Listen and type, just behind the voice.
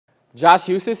Josh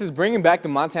Huestis is bringing back the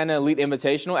Montana Elite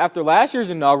Invitational after last year's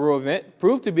inaugural event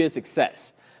proved to be a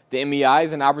success. The MEI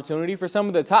is an opportunity for some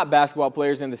of the top basketball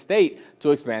players in the state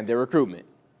to expand their recruitment.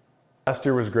 Last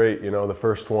year was great. The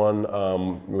first one,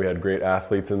 we had great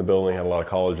athletes in the building, had a lot of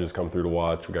colleges come through to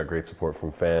watch. We got great support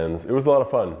from fans. It was a lot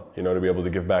of fun, to be able to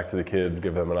give back to the kids,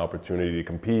 give them an opportunity to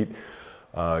compete,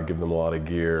 give them a lot of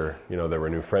gear. There were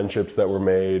new friendships that were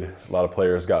made. A lot of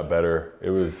players got better. It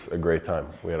was a great time.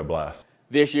 We had a blast.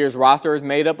 This year's roster is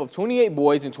made up of 28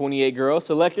 boys and 28 girls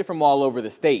selected from all over the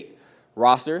state.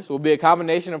 Rosters will be a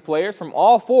combination of players from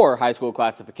all 4 high school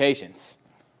classifications.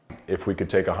 If we could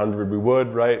take 100, we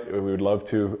would, right? We would love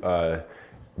to.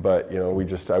 But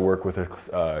I work with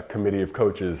a committee of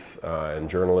coaches and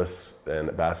journalists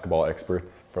and basketball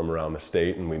experts from around the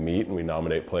state, and we meet and we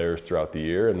nominate players throughout the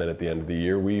year, and then at the end of the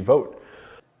year we vote.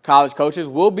 College coaches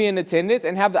will be in attendance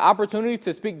and have the opportunity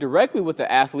to speak directly with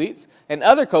the athletes, and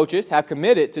other coaches have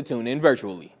committed to tune in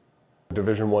virtually.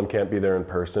 Division I can't be there in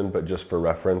person, but just for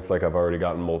reference, I've already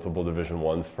gotten multiple Division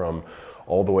Is from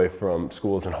all the way from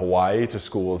schools in Hawaii to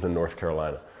schools in North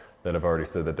Carolina that have already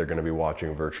said that they're going to be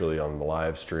watching virtually on the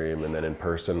live stream. And then in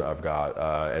person, I've got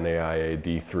NAIA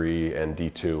D3 and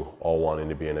D2 all wanting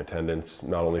to be in attendance,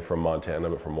 not only from Montana,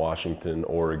 but from Washington,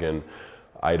 Oregon,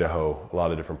 Idaho, a lot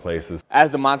of different places.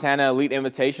 As the Montana Elite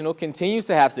Invitational continues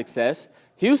to have success,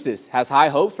 Huestis has high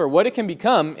hopes for what it can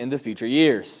become in the future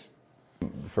years.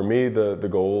 For me, the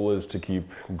goal is to keep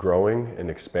growing and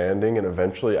expanding, and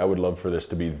eventually I would love for this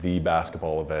to be the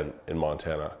basketball event in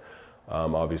Montana.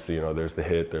 Obviously, there's the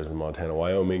HIT, there's the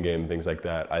Montana-Wyoming game, things like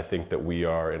that. I think that we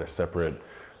are in a separate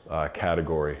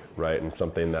category, right, and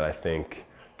something that I think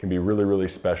can be really, really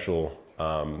special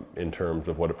in terms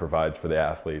of what it provides for the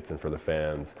athletes and for the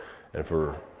fans and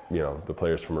for the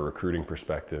players from a recruiting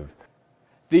perspective.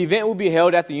 The event will be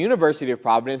held at the University of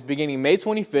Providence beginning May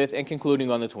 25th and concluding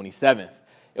on the 27th.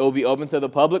 It will be open to the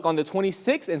public on the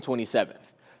 26th and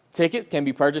 27th. Tickets can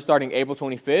be purchased starting April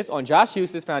 25th on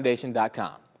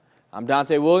JoshHuestisFoundation.com. I'm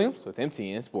Dante Williams with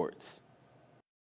MTN Sports.